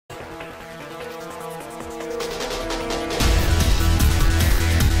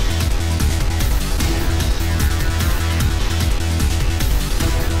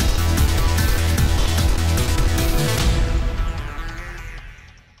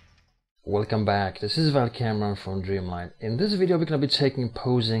Welcome back. This is Val Cameron from Dreamlight. In this video we're going to be taking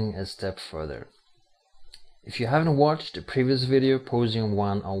posing a step further. If you haven't watched the previous video, Posing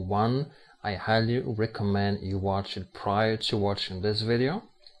 101, I highly recommend you watch it prior to watching this video.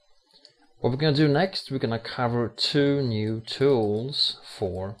 What we're going to do next, we're going to cover two new tools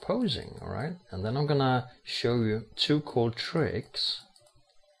for posing, alright? And then I'm going to show you two cool tricks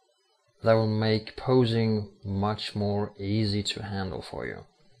that will make posing much more easy to handle for you.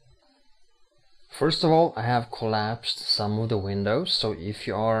 First of all, I have collapsed some of the windows, so if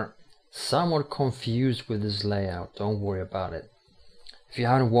you are somewhat confused with this layout, don't worry about it. If you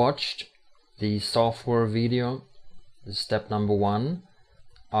haven't watched the software video, this is step number 1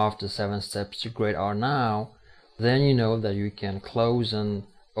 of the 7 steps to great art now, then you know that you can close and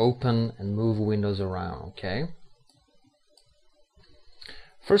open and move windows around, okay?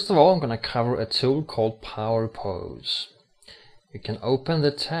 First of all, I'm going to cover a tool called Power Pose. You can open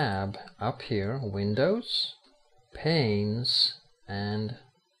the tab up here, Windows, Panes, and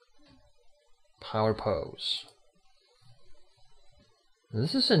Power Pose.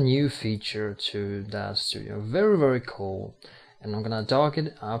 This is a new feature to Daz3D, very cool, and I'm gonna dock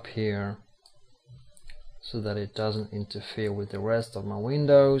it up here so that it doesn't interfere with the rest of my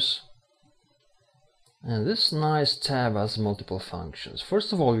windows. And this nice tab has multiple functions.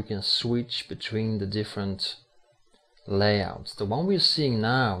 First of all, you can switch between the different layouts. The one we're seeing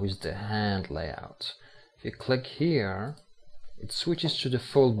now is the hand layout. If you click here, it switches to the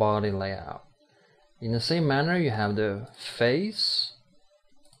full body layout. In the same manner, you have the face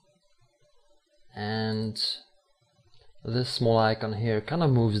and this small icon here kind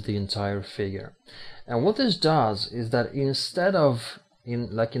of moves the entire figure. And what this does is that instead of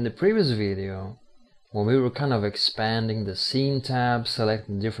like in the previous video when we were kind of expanding the scene tab,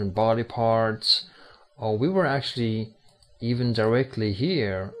 selecting different body parts, or we were actually even directly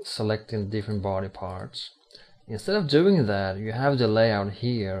here selecting different body parts. Instead of doing that, you have the layout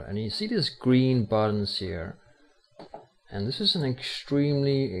here, and you see these green buttons here. And this is an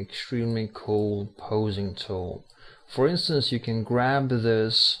extremely cool posing tool. For instance, you can grab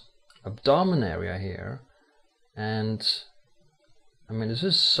this abdomen area here, and I mean, this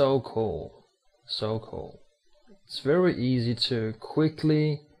is so cool, so cool. It's very easy to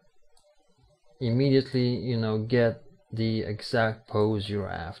quickly, immediately, you know, get the exact pose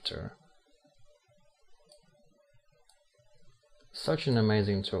you're after. Such an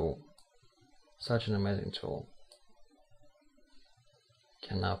amazing tool. Such an amazing tool.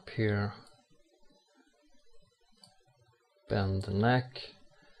 Can up here bend the neck,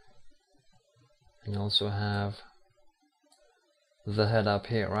 and also have the head up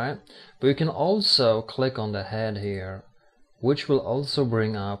here, right? But you can also click on the head here, which will also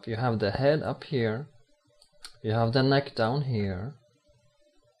bring up, you have the head up here, you have the neck down here.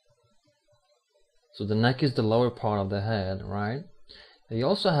 So the neck is the lower part of the head, right? And you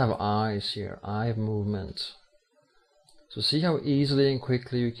also have eyes here, eye movement. So see how easily and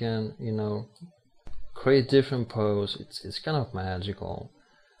quickly you can, you know, create different poses. It's kind of magical.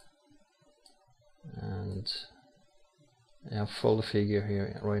 And you have full figure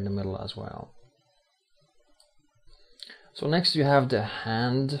here right in the middle as well. So next you have the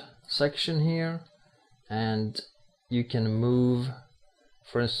hand section here, and you can move.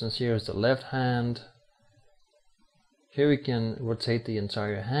 For instance, here's the left hand. Here we can rotate the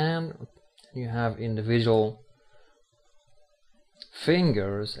entire hand. You have individual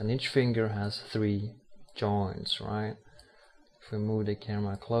fingers, and each finger has 3 joints, right? If we move the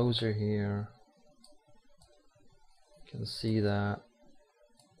camera closer here, you can see that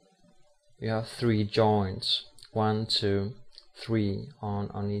you have 3 joints, 1, 2, 3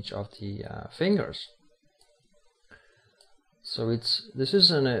 on each of the fingers. So this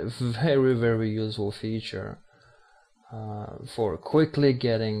is a very useful feature for quickly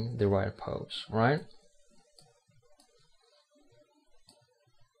getting the right pose, right?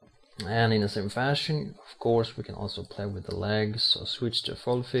 And in the same fashion, of course, we can also play with the legs. So switch to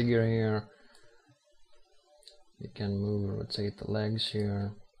full figure here. You can move and rotate the legs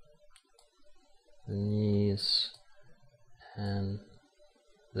here, the knees, and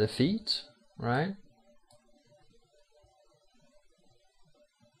the feet, right?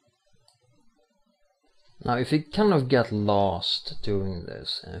 Now if you kind of get lost doing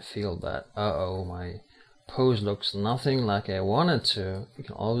this and feel that, uh-oh, my pose looks nothing like I wanted to, you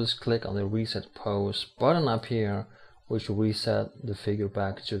can always click on the reset pose button up here, which will reset the figure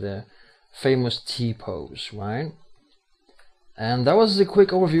back to the famous T pose, right? And that was a quick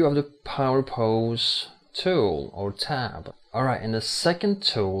overview of the Power Pose tool or tab. Alright, and the second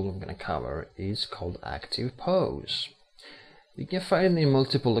tool I'm going to cover is called Active Pose. You can find it in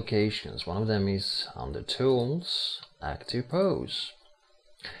multiple locations. One of them is under Tools, Active Pose.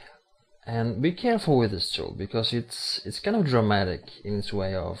 And be careful with this tool because it's kind of dramatic in its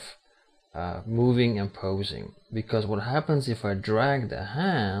way of moving and posing. Because what happens if I drag the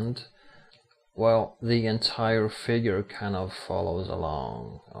hand, well, the entire figure kind of follows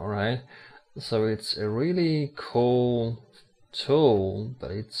along. Alright, so it's a really cool tool,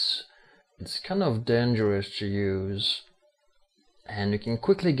 but it's kind of dangerous to use, and you can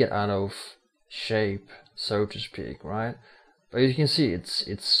quickly get out of shape, so to speak, right? But you can see it's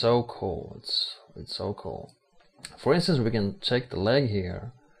so cool. It's so cool. For instance, we can take the leg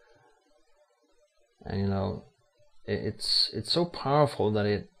here, and you know, it's so powerful that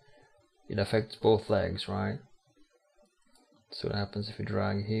it affects both legs, right? So what happens if you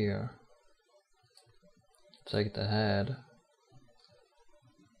drag here, take the head.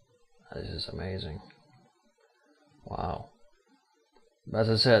 This is amazing. Wow. But as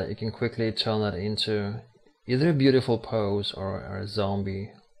I said, you can quickly turn that into either a beautiful pose or a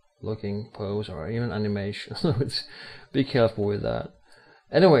zombie looking pose or even animation. So be careful with that.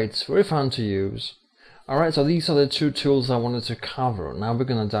 Anyway, it's very fun to use. Alright, so these are the two tools I wanted to cover. Now we're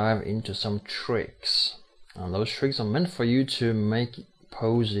gonna dive into some tricks. And those tricks are meant for you to make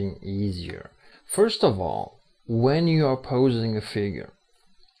posing easier. First of all, when you are posing a figure,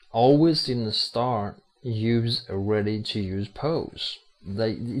 always in the start use a ready-to-use pose.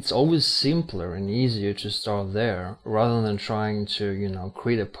 It's always simpler and easier to start there rather than trying to, you know,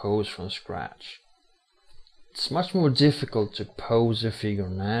 create a pose from scratch. It's much more difficult to pose a figure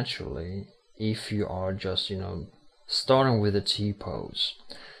naturally if you are just, you know, starting with a T-pose.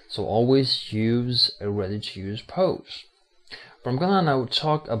 So always use a ready-to-use pose. But I'm gonna now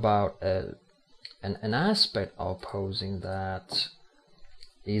talk about an aspect of posing that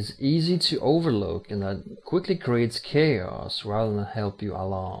is easy to overlook and that quickly creates chaos rather than help you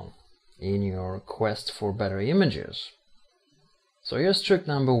along in your quest for better images. So here's trick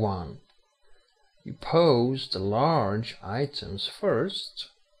number one. You pose the large items first,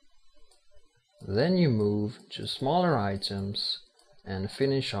 then you move to smaller items and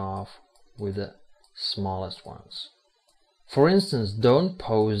finish off with the smallest ones. For instance, don't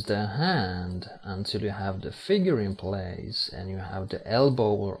pose the hand until you have the figure in place and you have the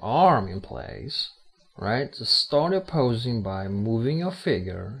elbow or arm in place, right? So start your posing by moving your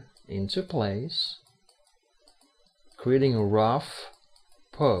figure into place, creating a rough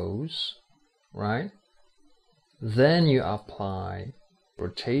pose, right? Then you apply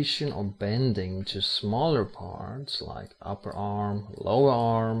rotation or bending to smaller parts like upper arm, lower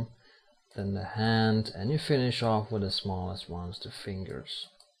arm, then the hand, and you finish off with the smallest ones, the fingers.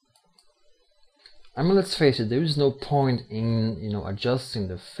 I mean, let's face it, there is no point in, you know, adjusting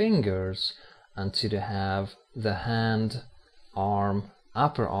the fingers until you have the hand, arm,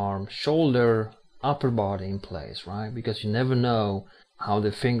 upper arm, shoulder, upper body in place, right? Because you never know how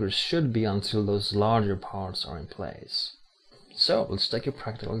the fingers should be until those larger parts are in place. So let's take a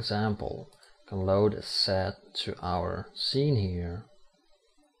practical example. We can load a set to our scene here.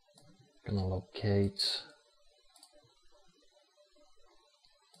 Gonna locate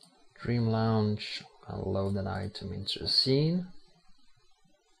Dream Lounge. I'll load that item into a scene.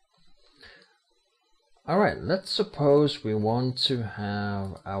 Alright, let's suppose we want to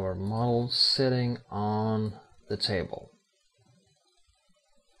have our model sitting on the table.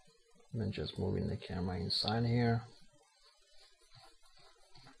 I'm just moving the camera inside here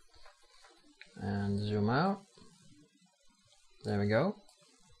and zoom out. There we go.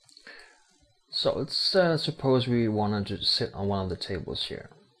 So let's suppose we wanted to sit on one of the tables here.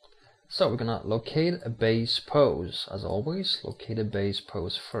 So we're gonna locate a base pose. As always, locate a base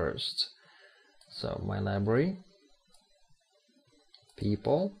pose first. So my library,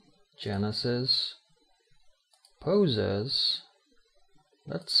 people, Genesis, poses.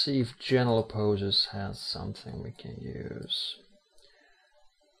 Let's see if general poses has something we can use.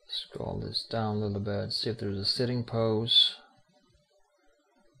 Scroll this down a little bit, see if there's a sitting pose.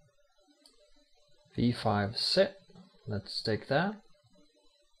 V5 sit. Let's take that.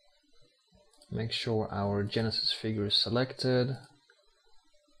 Make sure our Genesis figure is selected.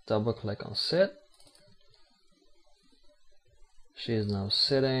 Double click on sit. She is now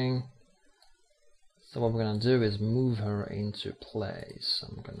sitting. So what we're gonna do is move her into place.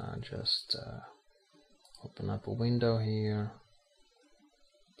 I'm gonna just open up a window here.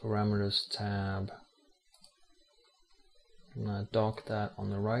 Parameters tab. I'm gonna dock that on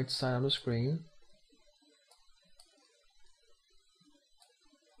the right side of the screen.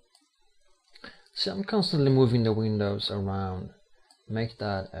 See, I'm constantly moving the windows around. Make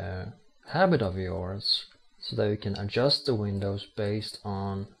that a habit of yours so that you can adjust the windows based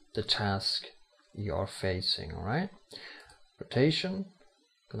on the task you are facing. Alright, rotation,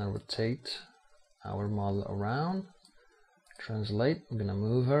 gonna rotate our model around. Translate, I'm gonna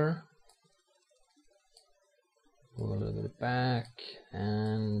move her, move a little bit back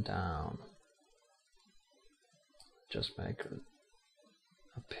and down, just make her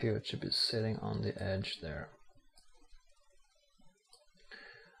appear to be sitting on the edge there.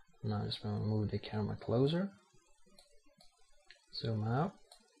 Now I'm just going to move the camera closer, zoom out.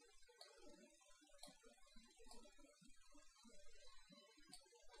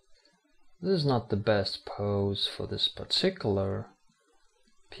 This is not the best pose for this particular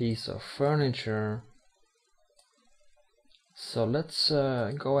piece of furniture, so let's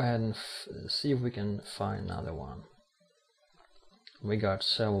go ahead and see if we can find another one. We got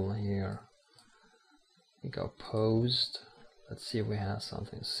several here. We got posed. Let's see if we have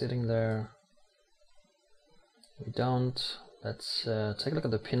something sitting there. We don't. Let's take a look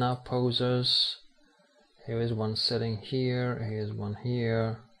at the pin-up poses. Here is one sitting here. Here's one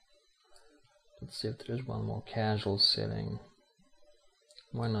here. Let's see if there's one more casual sitting.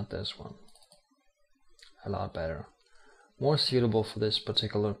 Why not this one? A lot better. More suitable for this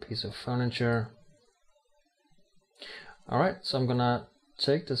particular piece of furniture. Alright, so I'm gonna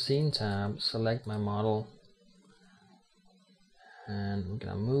take the scene tab, select my model, and I'm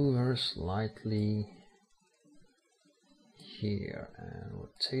gonna move her slightly here and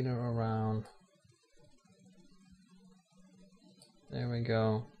rotate her around. There we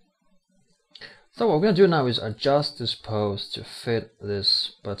go. So what we're going to do now is adjust this pose to fit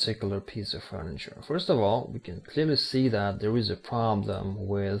this particular piece of furniture. First of all, we can clearly see that there is a problem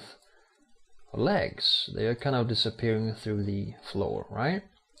with legs. They are kind of disappearing through the floor, right?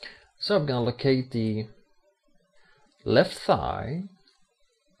 So I'm going to locate the left thigh,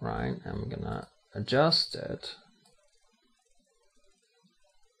 right? I'm going to adjust it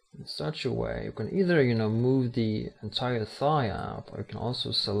in such a way you can either, move the entire thigh up, or you can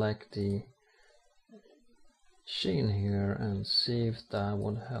also select the sheen here and see if that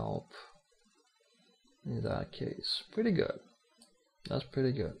would help. In that case, pretty good. That's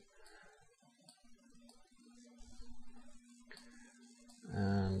pretty good.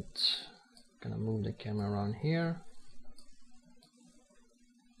 And gonna move the camera around here.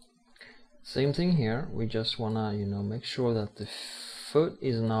 Same thing here. We just wanna, make sure that the foot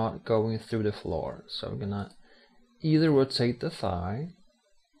is not going through the floor. So I'm gonna either rotate the thigh,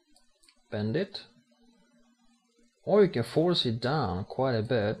 bend it, or you can force it down quite a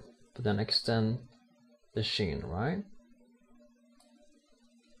bit, but then extend the sheen, right?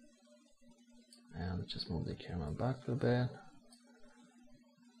 And just move the camera back a bit.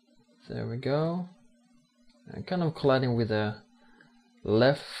 There we go. And kind of colliding with the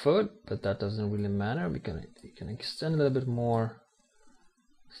left foot, but that doesn't really matter. You can extend a little bit more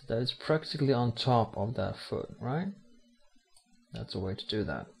so that it's practically on top of that foot, right? That's a way to do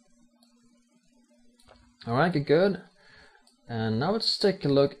that. Alright, good. And now let's take a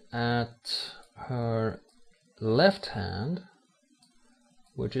look at her left hand,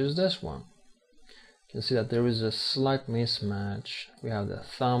 which is this one. You can see that there is a slight mismatch. We have the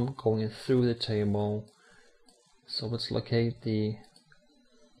thumb going through the table. So let's locate the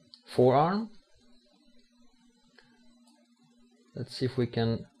forearm. Let's see if we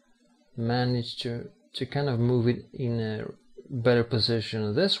can manage to kind of move it in a better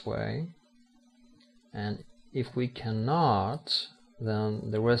position this way. And if we cannot,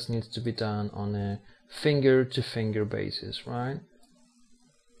 then the rest needs to be done on a finger-to-finger basis, right?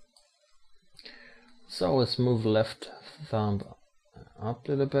 So let's move left thumb up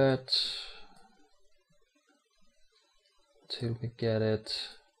a little bit till we get it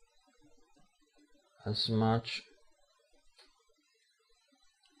as much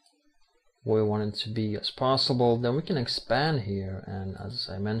where we want it to be as possible. Then we can expand here, and as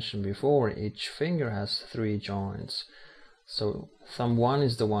I mentioned before, each finger has 3 joints. So thumb 1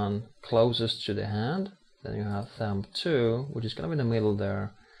 is the one closest to the hand, then you have thumb 2, which is kind of in the middle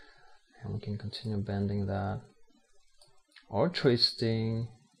there, and we can continue bending that, or twisting,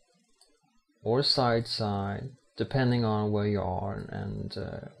 or side depending on where you are and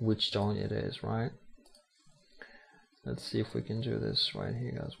which joint it is, right? Let's see if we can do this right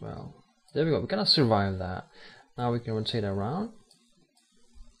here as well. There we go, we kind of survived that. Now we can rotate around.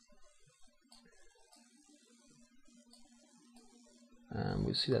 And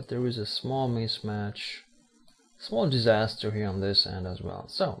we see that there is a small mismatch, small disaster here on this end as well.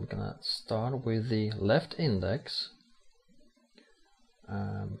 So we're gonna start with the left index,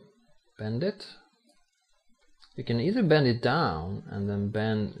 bend it. we can either bend it down and then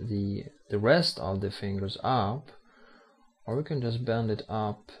bend the rest of the fingers up, or we can just bend it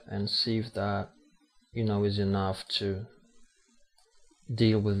up and see if that, you know, is enough to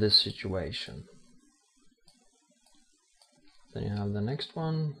deal with this situation. Then you have the next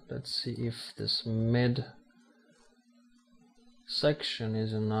one. Let's see if this mid section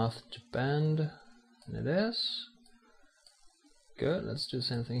is enough to bend, and it is. Good. Let's do the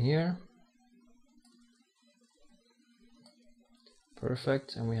same thing here.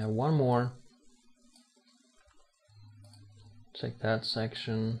 Perfect. And we have one more. Take that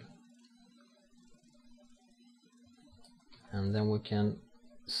section, and then we can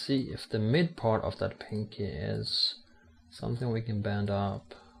see if the mid part of that pinky is something we can bend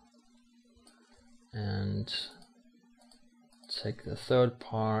up, and take the third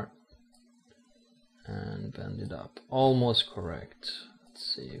part and bend it up. Almost correct.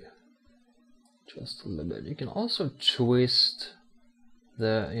 Let's see, just a little bit. You can also twist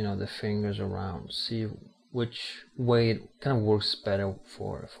the, you know, the fingers around, see which way it kind of works better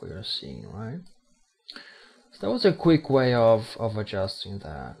for your scene, right? So that was a quick way of adjusting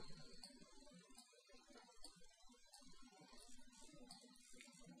that.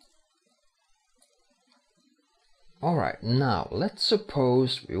 Alright, now let's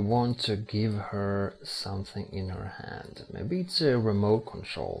suppose we want to give her something in her hand. Maybe it's a remote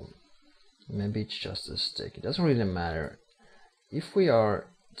control, maybe it's just a stick, it doesn't really matter. If we are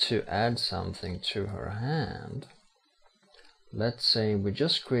to add something to her hand, let's say we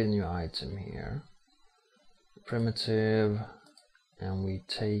just create a new item here, primitive, and we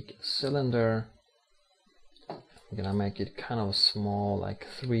take a cylinder. We're gonna make it kind of small, like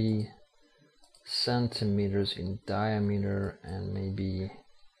 3 centimeters in diameter and maybe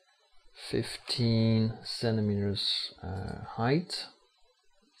 15 centimeters height.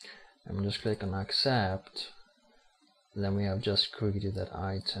 And just click on accept. Then we have just created that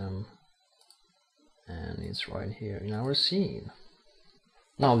item, and it's right here in our scene.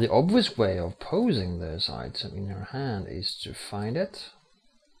 Now the obvious way of posing this item in her hand is to find it,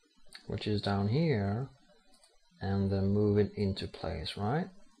 which is down here, and then move it into place, right?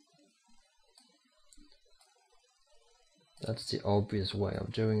 That's the obvious way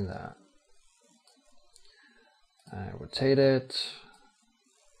of doing that. Rotate it,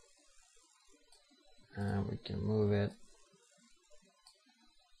 and we can move it,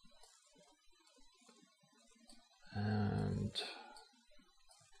 and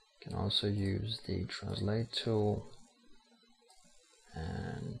can also use the translate tool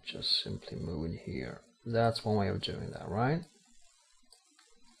and just simply move it here. That's one way of doing that, right?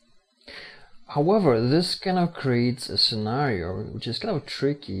 However, this kind of creates a scenario which is kind of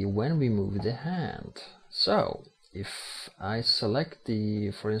tricky when we move the hand. So if I select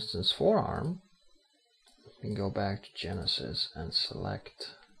the, for instance, forearm, we can go back to Genesis and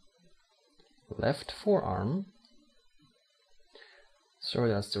select left forearm.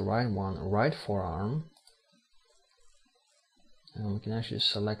 Sorry, that's the right one, right forearm. And we can actually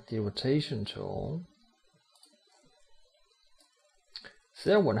select the rotation tool.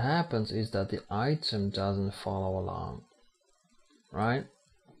 So what happens is that the item doesn't follow along, right?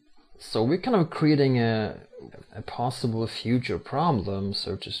 So we're kind of creating a possible future problem,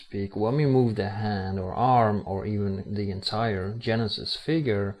 so to speak, when we move the hand or arm or even the entire Genesis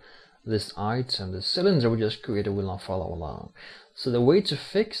figure. This item, the cylinder we just created, will not follow along. So the way to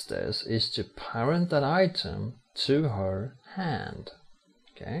fix this is to parent that item to her hand.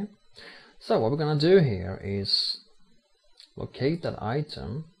 Okay, so what we're gonna do here is locate that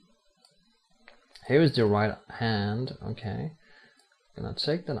item. Here is the right hand. Okay, I'm gonna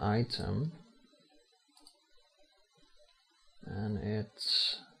take that item, and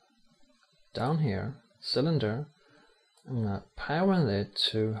it's down here, cylinder. I'm gonna parent it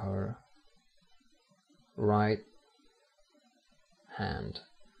to her right hand.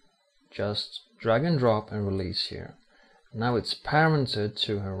 Just drag and drop and release here. Now it's parented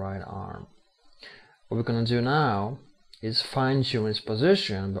to her right arm. What we're gonna do now is fine tune its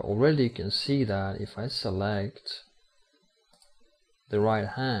position, but already you can see that if I select the right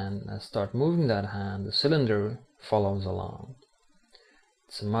hand and start moving that hand, the cylinder follows along.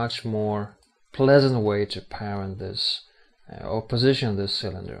 It's a much more pleasant way to parent this or position this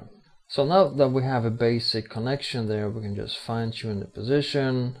cylinder. So now that we have a basic connection there, we can just fine tune the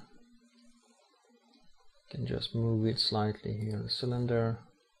position. Can just move it slightly here, the cylinder.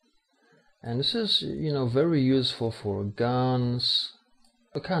 And this is, you know, very useful for guns,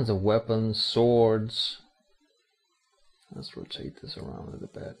 all kinds of weapons, swords. Let's rotate this around a little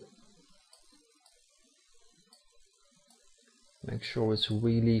bit. Make sure it's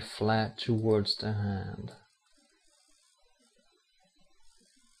really flat towards the hand.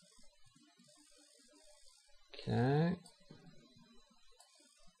 Okay.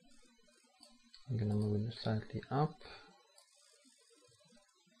 I'm gonna move it slightly up.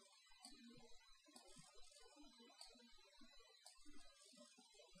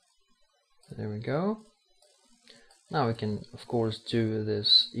 There we go. Now we can of course do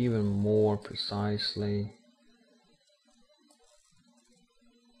this even more precisely.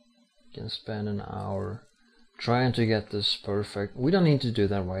 You can spend an hour trying to get this perfect. We don't need to do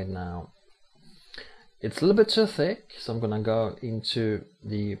that right now. It's a little bit too thick, so I'm gonna go into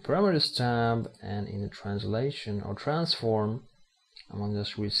the parameters tab, and in the translation or transform, I'm gonna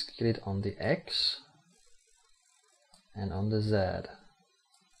just rescale it on the X and on the Z,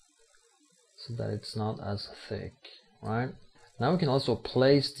 so that it's not as thick, right? Now we can also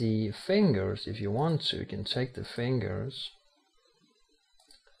place the fingers if you want to. You can take the fingers,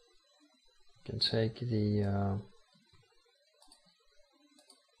 you can take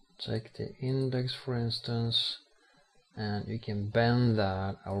the index, for instance, and you can bend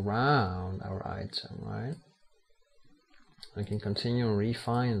that around our item, right? We can continue and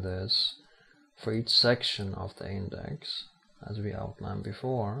refine this for each section of the index, as we outlined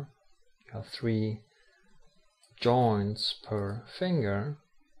before. You have 3 joints per finger.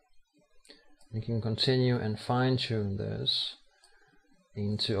 You can continue and fine-tune this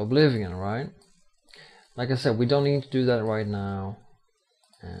into oblivion, right? Like I said, we don't need to do that right now,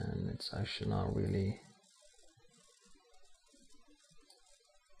 and it's actually not really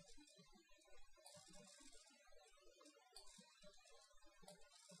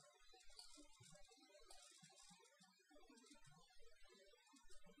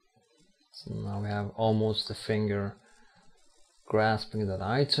so now we have almost the finger grasping that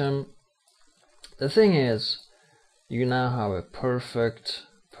item. The thing is, you now have a perfect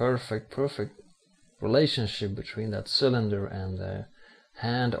relationship between that cylinder and the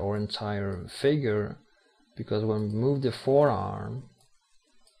hand or entire figure, because when we move the forearm,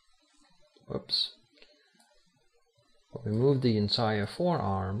 when we move the entire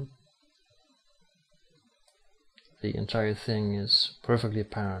forearm, the entire thing is perfectly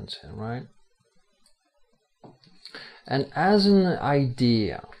apparent, right? And as an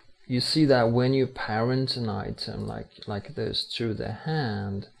idea, you see that when you parent an item like this to the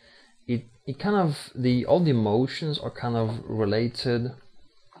hand, it kind of, all the motions are kind of related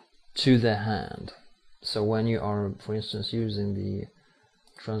to the hand. So when you are, for instance, using the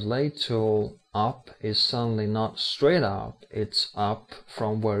translate tool, up is suddenly not straight up, it's up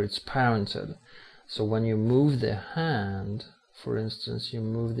from where it's parented. So when you move the hand, for instance, you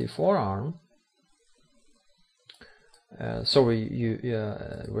move the forearm, you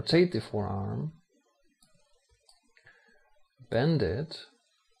rotate the forearm, bend it,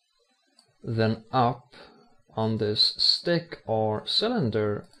 then up on this stick or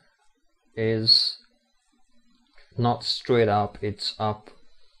cylinder is not straight up, it's up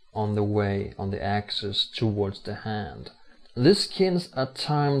on the axis towards the hand. This can at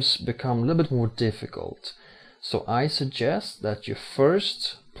times become a little bit more difficult, so I suggest that you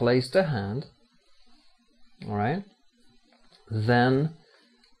first place the hand, alright, then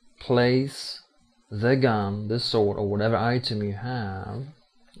place the gun, the sword, or whatever item you have.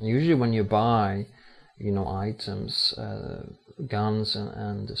 Usually when you buy, items, guns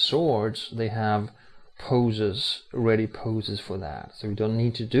and swords, they have ready poses for that. So you don't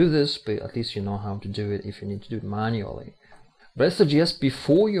need to do this, but at least you know how to do it if you need to do it manually. But I suggest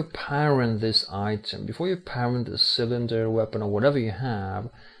before you parent this item, before you parent the cylinder, weapon, or whatever you have,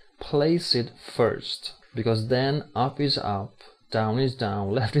 place it first, because then up is up, down is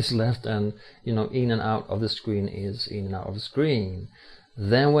down, left is left, and in and out of the screen is in and out of the screen.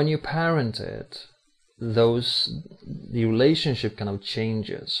 Then when you parent it, the relationship kind of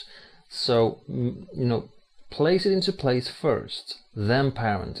changes. So place it into place first, then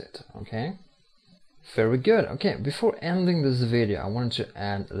parent it. Okay, very good. Okay, before ending this video, I wanted to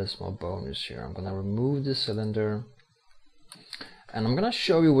add a little small bonus here. I'm gonna remove the cylinder, and I'm gonna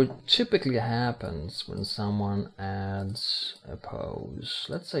show you what typically happens when someone adds a pose,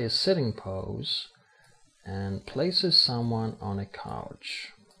 let's say a sitting pose, and places someone on a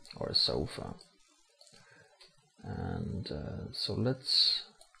couch or a sofa. And so let's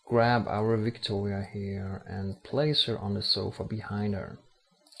grab our Victoria here and place her on the sofa behind her.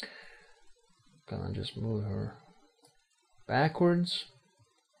 Gonna just move her backwards.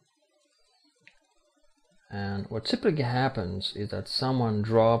 And what typically happens is that someone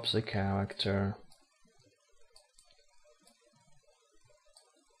drops a character,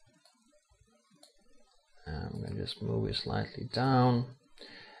 and I'm gonna just move it slightly down,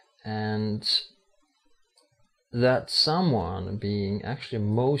 and that someone being, actually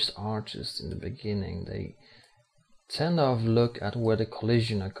most artists in the beginning, tend to look at where the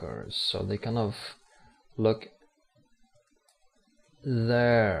collision occurs. So they kind of look,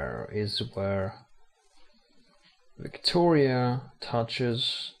 there is where Victoria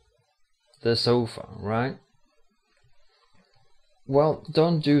touches the sofa, right? Well,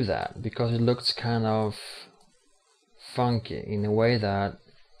 don't do that, because it looks kind of funky in a way that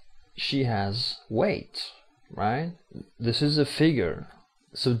she has weight, right? This is a figure,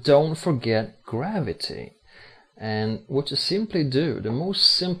 so don't forget gravity. And what you simply do, the most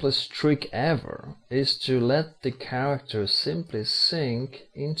simplest trick ever, is to let the character simply sink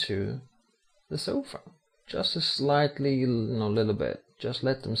into the sofa. Just a slightly, little bit. Just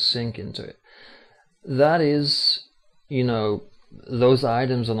let them sink into it. That is, those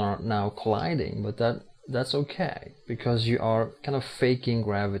items are now colliding, but that's okay, because you are kind of faking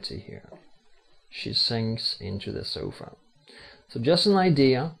gravity here. She sinks into the sofa. So just an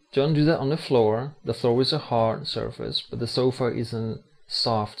idea, don't do that on the floor. The floor is a hard surface, but the sofa is a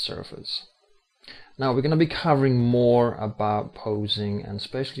soft surface. Now we're going to be covering more about posing, and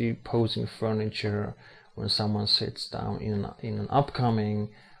especially posing furniture when someone sits down in an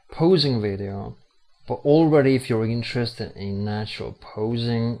upcoming posing video. But already, if you're interested in natural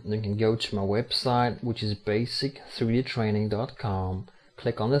posing, you can go to my website, which is basic3dtraining.com.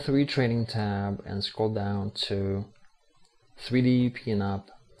 Click on the 3D training tab and scroll down to 3D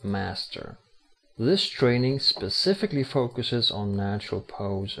Pinup Master. This training specifically focuses on natural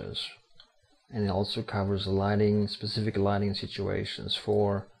poses, and it also covers specific lighting situations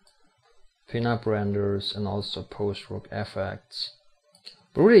for pinup renders and also post-work effects.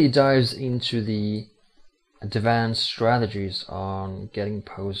 But really dives into the advanced strategies on getting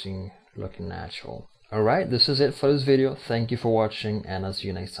posing looking natural. Alright, this is it for this video. Thank you for watching, and I'll see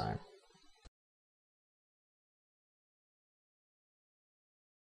you next time.